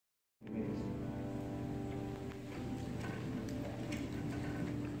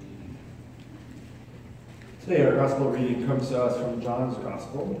Today our gospel reading comes to us from John's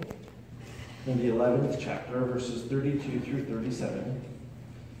Gospel in the 11th chapter, verses 32 through 37.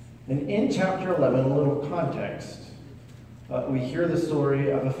 And in chapter 11, a little context, we hear the story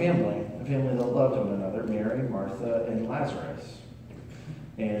of a family that loved one another, Mary, Martha, and Lazarus.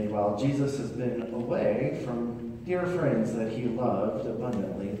 And while Jesus has been away from dear friends that he loved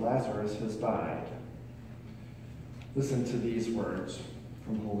abundantly, Lazarus has died. Listen to these words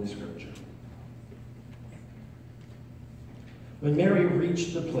from Holy Scripture. When Mary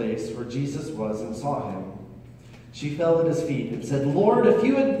reached the place where Jesus was and saw him, she fell at his feet and said, "Lord, if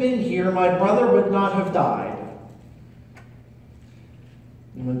you had been here, my brother would not have died."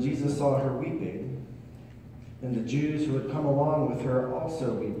 And when Jesus saw her weeping, and the Jews who had come along with her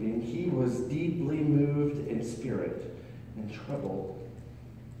also weeping, he was deeply moved in spirit and troubled.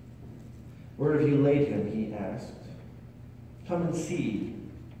 "Where have you laid him?" he asked. "Come and see,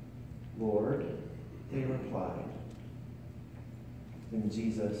 Lord," they replied. And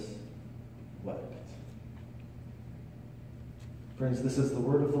Jesus wept. Friends, this is the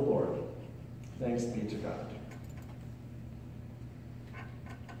word of the Lord. Thanks be to God.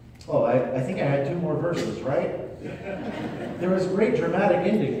 Oh, I think I had two more verses, right? There was a great dramatic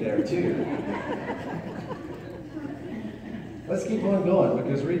ending there, too. Let's keep on going,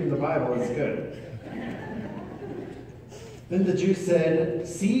 because reading the Bible is good. Then the Jews said,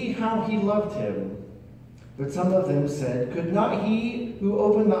 "See how he loved him." But some of them said, "Could not he who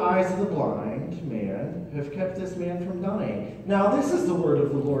opened the eyes of the blind man have kept this man from dying?" Now this is the word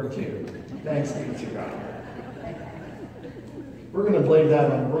of the Lord too. Thanks be to God. We're going to blame that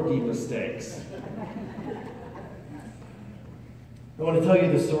on rookie mistakes. I want to tell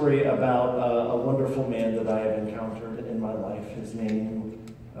you the story about a wonderful man that I have encountered in my life. His name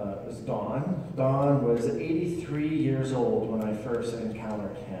is Don. Don was 83 years old when I first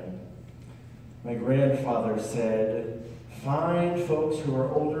encountered him. My grandfather said, "Find folks who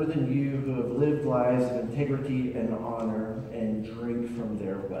are older than you, who have lived lives of integrity and honor, and drink from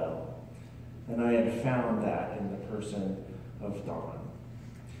their well." And I had found that in the person of Don.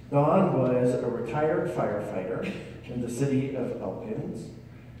 Don was a retired firefighter in the city of Elkins,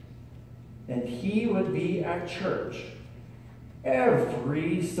 and he would be at church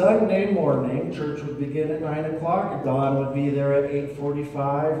every Sunday morning. Church would begin at 9 o'clock. Don would be there at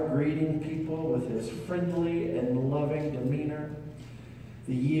 8:45, greeting people with his friendly and loving demeanor.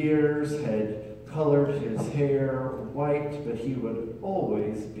 The years had colored his hair white, but he would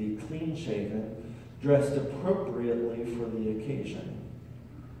always be clean-shaven, dressed appropriately for the occasion.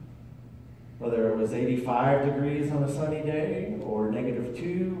 Whether it was 85 degrees on a sunny day or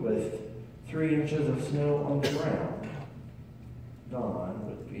 -2 with 3 inches of snow on the ground, Don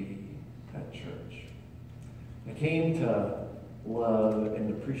would be at church. I came to love and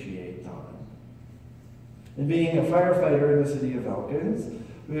appreciate Don. And being a firefighter in the city of Elkins,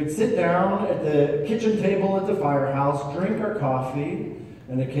 we would sit down at the kitchen table at the firehouse, drink our coffee,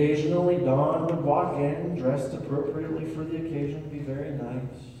 and occasionally Don would walk in, dressed appropriately for the occasion, be very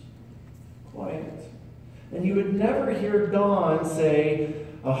nice, quiet. And you would never hear Don say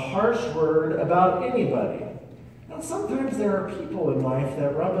a harsh word about anybody. Now, sometimes there are people in life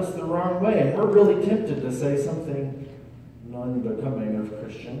that rub us the wrong way, and we're really tempted to say something unbecoming of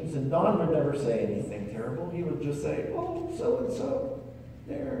Christians. And Don would never say anything terrible. He would just say, "Oh, so-and-so,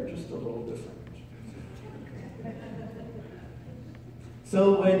 they're just a little different."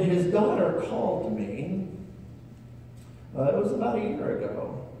 So when his daughter called me, it was about a year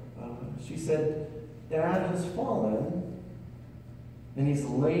ago, she said, "Dad has fallen, and he's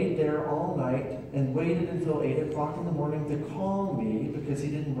laid there all night and waited until 8 o'clock in the morning to call me because he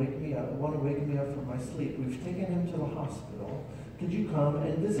didn't want to wake me up from my sleep. We've taken him to the hospital. Could you come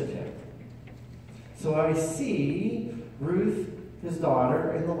and visit him?" So I see Ruth, his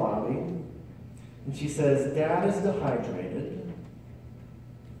daughter, in the lobby, and she says, "Dad is dehydrated,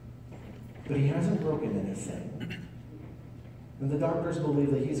 but he hasn't broken anything. And the doctors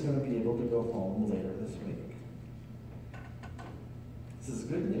believe that he's going to be able to go home later this week." This is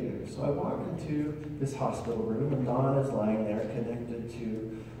good news. So I walk into this hospital room, and Don is lying there connected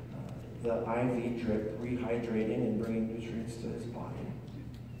to the IV drip, rehydrating and bringing nutrients to his body.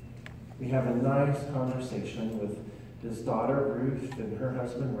 We have a nice conversation with his daughter, Ruth, and her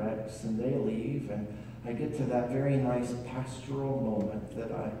husband, Rex, and they leave, and I get to that very nice pastoral moment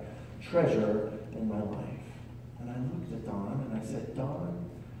that I treasure in my life. And I looked at Don, and I said, "Don,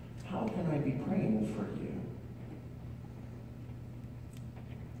 how can I be praying for you?"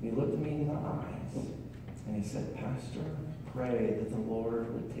 He looked me in the eyes, and he said, "Pastor, pray that the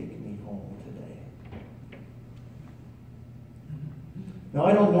Lord would take me home today." Now,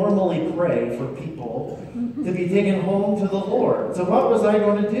 I don't normally pray for people to be taken home to the Lord. So what was I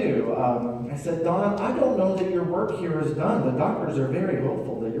going to do? I said, Don, I don't know that your work here is done. The doctors are very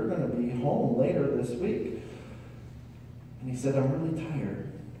hopeful that you're going to be home later this week. And he said, I'm really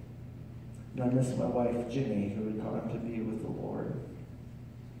tired. And I miss my wife, Ginny, who had gone to be with the Lord.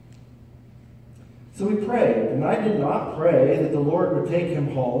 So we prayed, and I did not pray that the Lord would take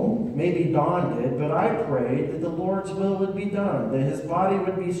him home. Maybe Don did, but I prayed that the Lord's will would be done, that his body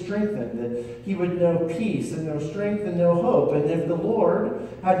would be strengthened, that he would know peace and know strength and know hope. And if the Lord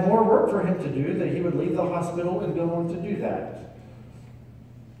had more work for him to do, that he would leave the hospital and go on to do that.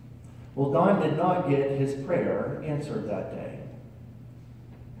 Well, Don did not get his prayer answered that day.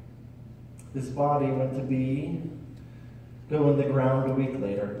 His body went to go in the ground a week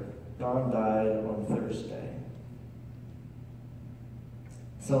later. Don died on Thursday.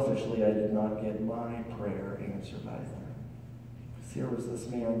 Selfishly, I did not get my prayer answered either. Here was this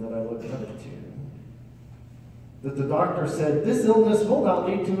man that I looked up to. That the doctor said, this illness will not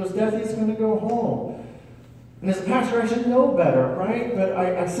lead to his death, he's going to go home. And as a pastor, I should know better, right? But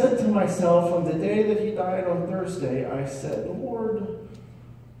I said to myself on the day that he died on Thursday, I said, Lord,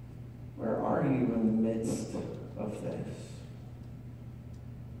 where are you in the midst of this?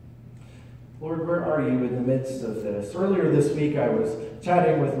 Lord, where are you in the midst of this? Earlier this week, I was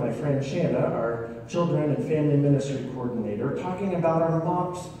chatting with my friend Shanna, our children and family ministry coordinator, talking about our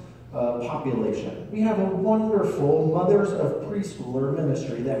MOPS population. We have a wonderful Mothers of Preschooler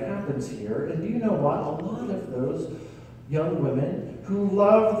ministry that happens here. And do you know what? A lot of those young women who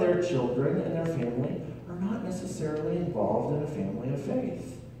love their children and their family are not necessarily involved in a family of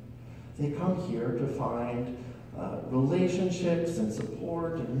faith. They come here to find relationships and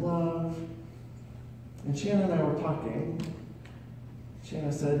support and love. And Shanna and I were talking.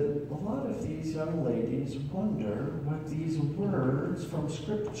 Shanna said, a lot of these young ladies wonder what these words from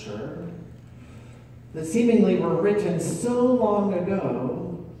Scripture that seemingly were written so long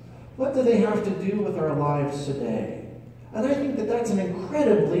ago, what do they have to do with our lives today? And I think that that's an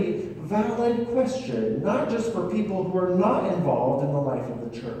incredibly valid question, not just for people who are not involved in the life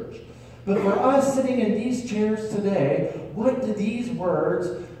of the church, but for us sitting in these chairs today. What do these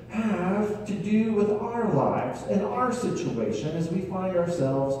words have to do with our lives and our situation as we find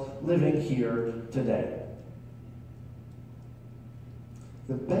ourselves living here today?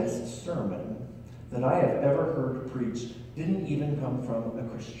 The best sermon that I have ever heard preached didn't even come from a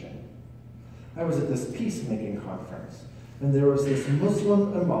Christian. I was at this peacemaking conference, and there was this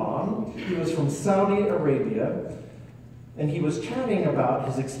Muslim imam. He was from Saudi Arabia, and he was chatting about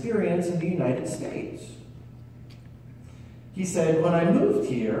his experience in the United States. He said, when I moved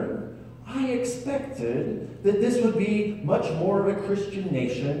here, I expected that this would be much more of a Christian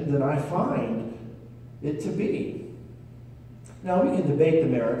nation than I find it to be. Now, we can debate the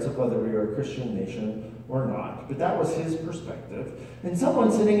merits of whether we are a Christian nation or not, but that was his perspective. And someone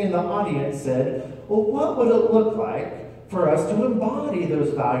sitting in the audience said, well, what would it look like for us to embody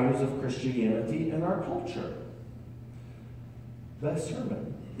those values of Christianity in our culture? That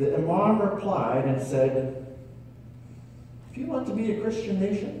sermon. The imam replied and said, if you want to be a Christian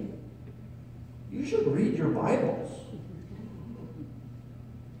nation, you should read your Bibles.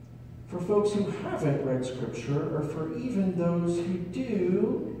 For folks who haven't read Scripture, or for even those who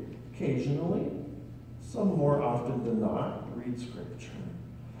do, occasionally, some more often than not, read Scripture,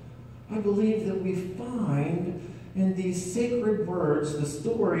 I believe that we find in these sacred words the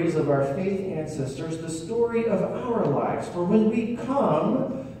stories of our faith ancestors, the story of our lives. For when we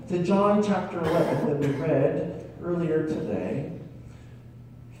come to John chapter 11 that we read earlier today,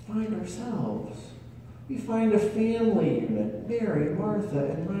 we find ourselves. We find a family unit, Mary, Martha,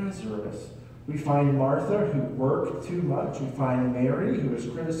 and Lazarus. We find Martha, who worked too much. We find Mary, who is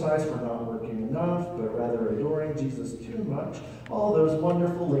criticized for not working enough, but rather adoring Jesus too much. All those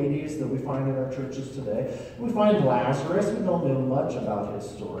wonderful ladies that we find in our churches today. We find Lazarus. We don't know much about his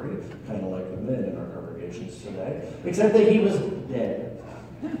story, kind of like the men in our congregations today, except that he was dead.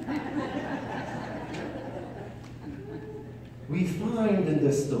 We find in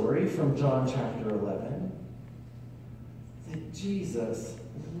this story from John chapter 11 that Jesus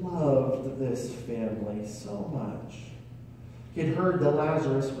loved this family so much. He had heard that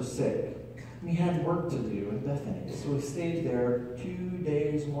Lazarus was sick, and he had work to do in Bethany, so he stayed there 2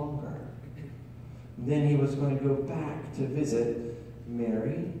 days longer. And then he was going to go back to visit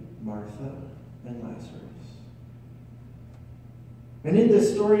Mary, Martha, and Lazarus. And in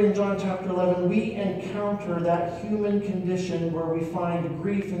this story in John chapter 11, we encounter that human condition where we find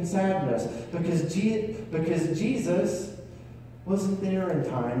grief and sadness because Jesus wasn't there in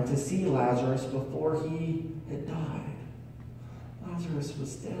time to see Lazarus before he had died. Lazarus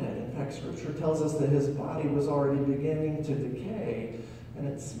was dead. In fact, Scripture tells us that his body was already beginning to decay, and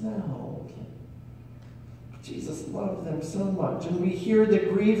it smelled. Jesus loved them so much. And we hear the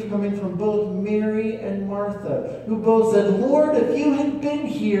grief coming from both Mary and Martha, who both said, Lord, if you had been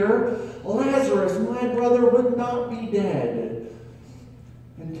here, Lazarus, my brother, would not be dead.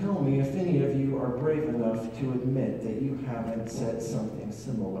 And tell me if any of you are brave enough to admit that you haven't said something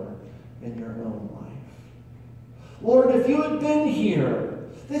similar in your own life. Lord, if you had been here,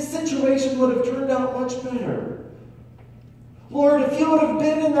 this situation would have turned out much better. Lord, if you would have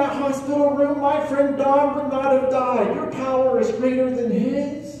been in that hospital room, my friend Don would not have died. Your power is greater than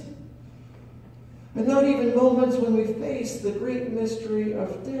his. And not even moments when we face the great mystery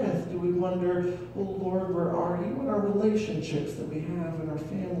of death do we wonder, oh Lord, where are you in our relationships that we have in our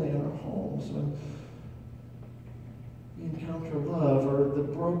family and our homes, when we encounter love or the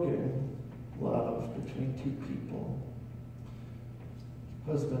broken love between two people,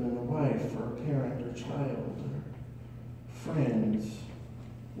 husband and a wife, or a parent or child, or friends.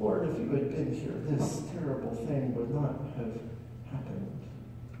 Lord, if you had been here, this terrible thing would not have happened.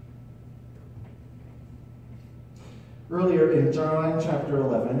 Earlier in John chapter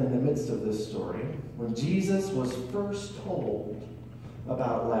 11, in the midst of this story, when Jesus was first told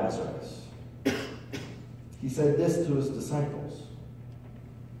about Lazarus, he said this to his disciples: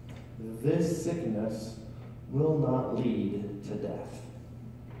 this sickness will not lead to death.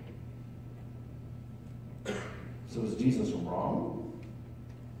 So is Jesus wrong?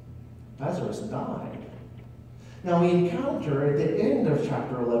 Lazarus died. Now we encounter at the end of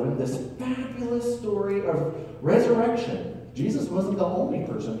chapter 11 this fabulous story of resurrection. Jesus wasn't the only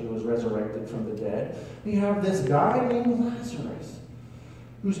person who was resurrected from the dead. We have this guy named Lazarus,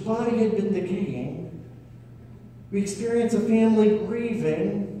 whose body had been decaying. We experience a family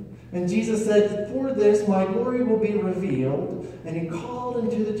grieving, and Jesus said, for this my glory will be revealed. And he called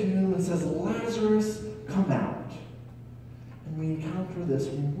into the tomb and says, Lazarus, come out. And we encounter this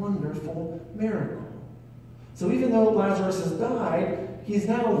wonderful miracle. So even though Lazarus has died, he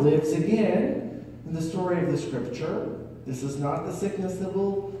now lives again in the story of the Scripture. This is not the sickness that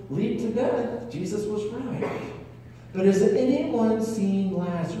will lead to death. Jesus was right. But has anyone seen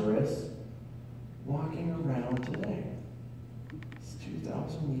Lazarus walking around today? This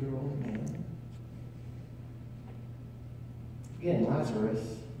 2,000-year-old man. Again,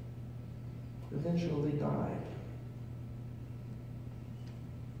 Lazarus eventually died.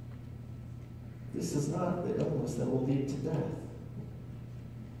 This is not the illness that will lead to death.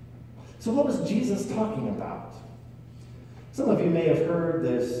 So what was Jesus talking about? Some of you may have heard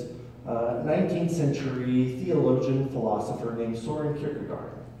this 19th century theologian, philosopher named Soren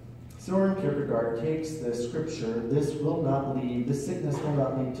Kierkegaard. Soren Kierkegaard takes the scripture, this sickness will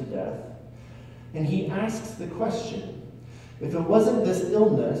not lead to death, and he asks the question, if it wasn't this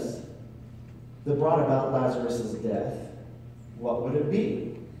illness that brought about Lazarus' death, what would it be?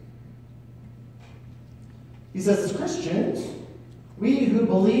 He says, as Christians, we who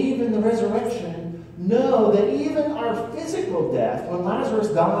believe in the resurrection know that even our physical death, when Lazarus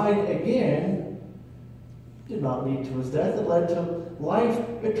died again, did not lead to his death. It led to life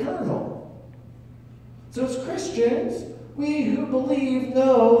eternal. So as Christians, we who believe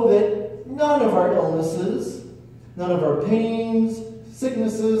know that none of our illnesses, none of our pains,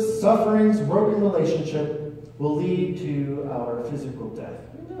 sicknesses, sufferings, broken relationship will lead to our physical death.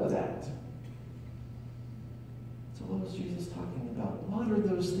 We know that. What was Jesus talking about? What are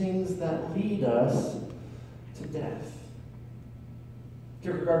those things that lead us to death?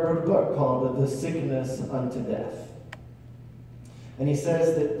 Kierkegaard wrote a book called The Sickness Unto Death. And he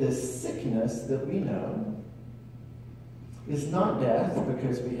says that this sickness that we know is not death,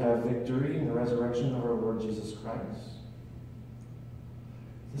 because we have victory in the resurrection of our Lord Jesus Christ.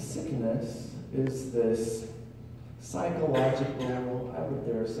 The sickness is this psychological, I would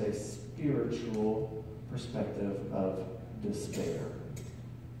dare say spiritual perspective of despair.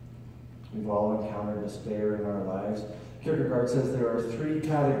 We've all encountered despair in our lives. Kierkegaard says there are three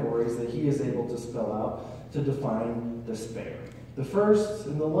categories that he is able to spell out to define despair. The first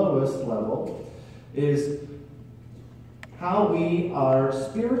and the lowest level is how we are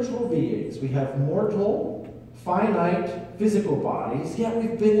spiritual beings. We have mortal, finite, physical bodies, yet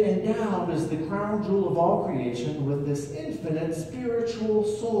we've been endowed as the crown jewel of all creation with this infinite spiritual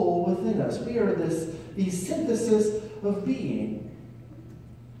soul within us. We are the synthesis of being.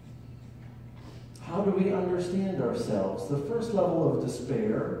 How do we understand ourselves? The first level of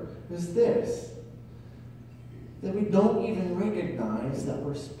despair is this, that we don't even recognize that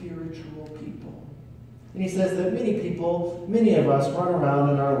we're spiritual people. And he says that many of us run around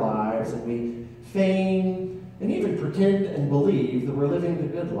in our lives and we feign and even pretend and believe that we're living the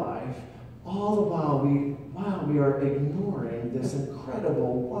good life, all the while we are ignoring this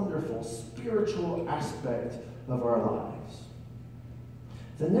incredible, wonderful, spiritual aspect of our lives.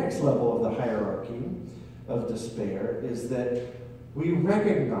 The next level of the hierarchy of despair is that we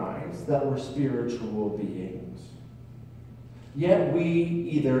recognize that we're spiritual beings. Yet we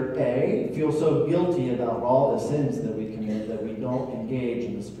either A, feel so guilty about all the sins that we commit that we don't engage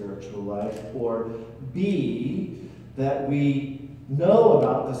in the spiritual life, or B, that we know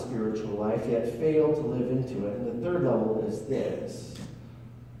about the spiritual life yet fail to live into it. And the third level is this,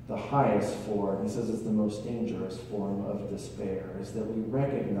 the highest form. He says it's the most dangerous form of despair, is that we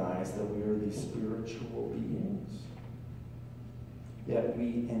recognize that we are these spiritual beings, yet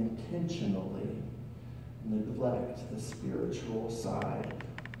we intentionally neglect the spiritual side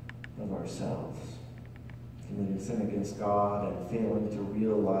of ourselves, committing sin against God and failing to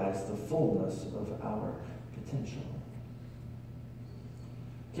realize the fullness of our potential.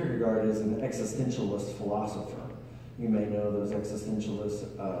 Kierkegaard is an existentialist philosopher. You may know those existentialists,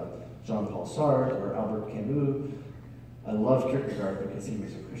 Jean-Paul Sartre or Albert Camus. I love Kierkegaard because he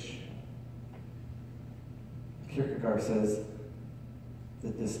was a Christian. Kierkegaard says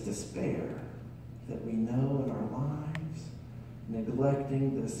that this despair that we know in our lives,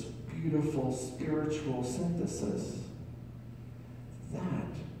 neglecting this beautiful spiritual synthesis, that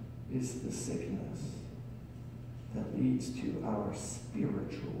is the sickness that leads to our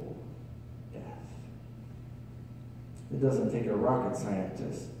spiritual death. It doesn't take a rocket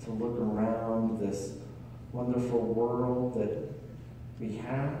scientist to look around this wonderful world that we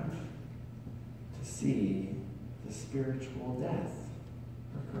have to see the spiritual death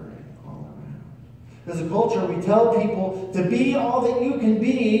occurring all around. As a culture, we tell people to be all that you can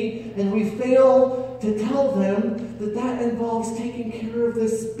be, and we fail to tell them that that involves taking care of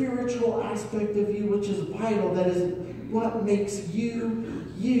this spiritual aspect of you, which is vital. That is what makes you,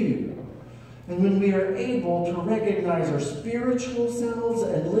 you. And when we are able to recognize our spiritual selves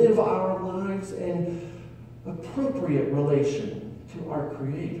and live our lives in appropriate relation to our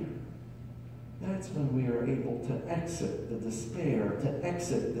Creator, that's when we are able to exit the despair, to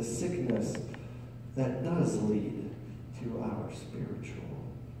exit the sickness that does lead to our spiritual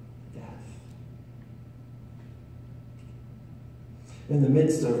death. In the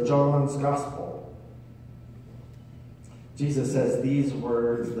midst of John's Gospel, Jesus says these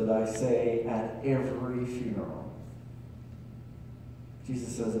words that I say at every funeral.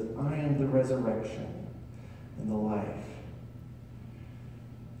 Jesus says that I am the resurrection and the life.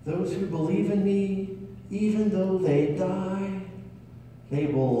 Those who believe in me, even though they die, they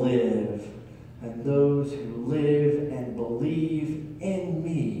will live. And those who live and believe in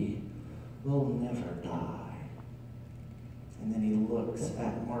me will never die. And then he looks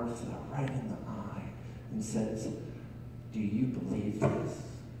at Martha right in the eye and says, do you believe this?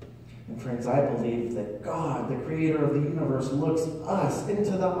 And friends, I believe that God, the creator of the universe, looks us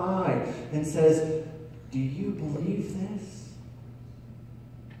into the eye and says, do you believe this?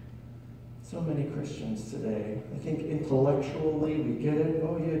 So many Christians today, I think intellectually we get it.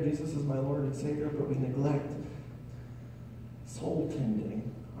 Oh yeah, Jesus is my Lord and Savior, but we neglect soul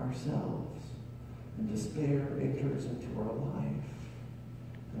tending ourselves. And despair enters into our life.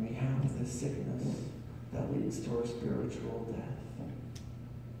 And we have this sickness that leads to our spiritual death.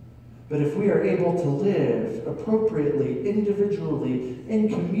 But if we are able to live appropriately, individually, in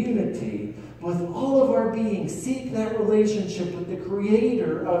community, with all of our being, seek that relationship with the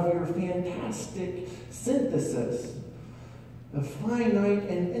creator of your fantastic synthesis of finite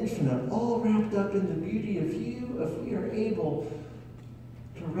and infinite, all wrapped up in the beauty of you, if we are able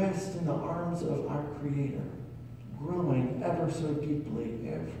to rest in the arms of our Creator, growing ever so deeply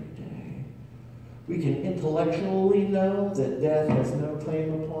every day. We can intellectually know that death has no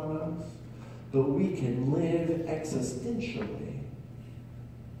claim upon us, but we can live existentially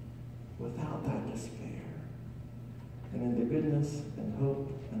without that despair, and in the goodness and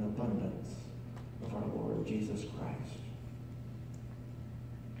hope and abundance of our Lord Jesus Christ.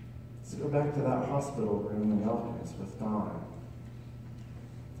 Let's go back to that hospital room in Elkins with Don.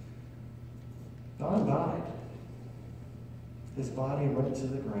 Don died. His body went to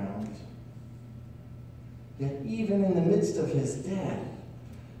the ground. Yet even in the midst of his death,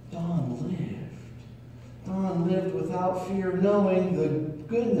 Don lived. Don lived without fear, knowing the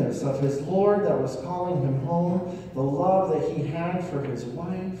goodness of his Lord that was calling him home, the love that he had for his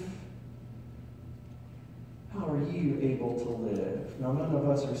wife. How are you able to live? Now, none of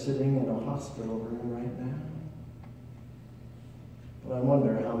us are sitting in a hospital room right now. But I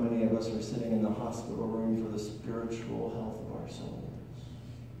wonder how many of us are sitting in the hospital room for the spiritual health of our souls.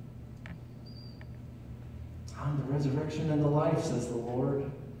 How I'm the resurrection and the life, says the Lord.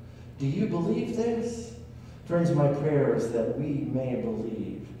 Do you believe this? Friends, my prayer is that we may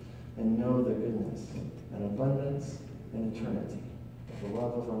believe and know the goodness and abundance and eternity of the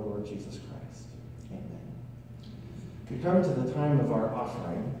love of our Lord Jesus Christ. Amen. We come to the time of our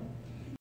offering.